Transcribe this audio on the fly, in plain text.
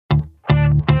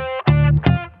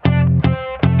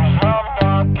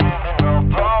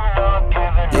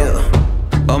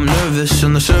nervous,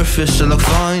 on the surface I look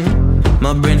fine.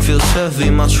 My brain feels heavy,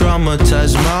 my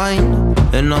traumatized mind.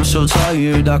 And I'm so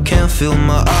tired, I can't feel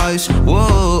my eyes.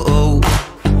 Whoa,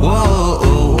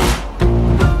 whoa.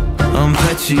 I'm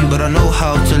petty, but I know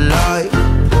how to lie.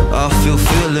 I feel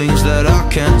feelings that I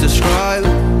can't describe.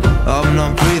 I'm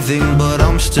not breathing, but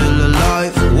I'm still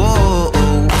alive. Whoa,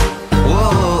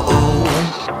 whoa.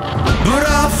 But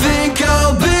I think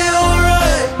I'll be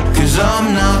alright, 'cause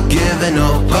I'm not giving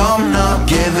up, I'm not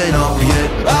giving up yet.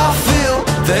 I feel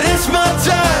that it's my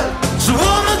time, so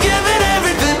I'ma give it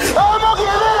everything. I'ma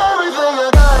give it everything I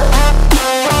got.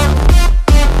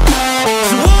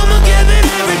 So I'ma give it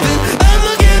everything.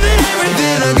 I'ma give it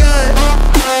everything I got.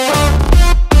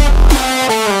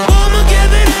 I'ma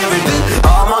give it everything.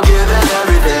 I'ma give it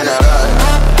everything I got.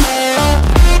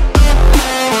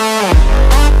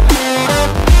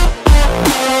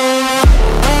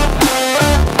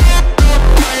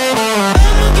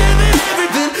 I'ma give it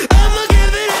everything. I'ma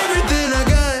give it everything I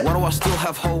got. Why do I still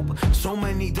have hope? So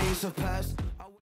many days have passed.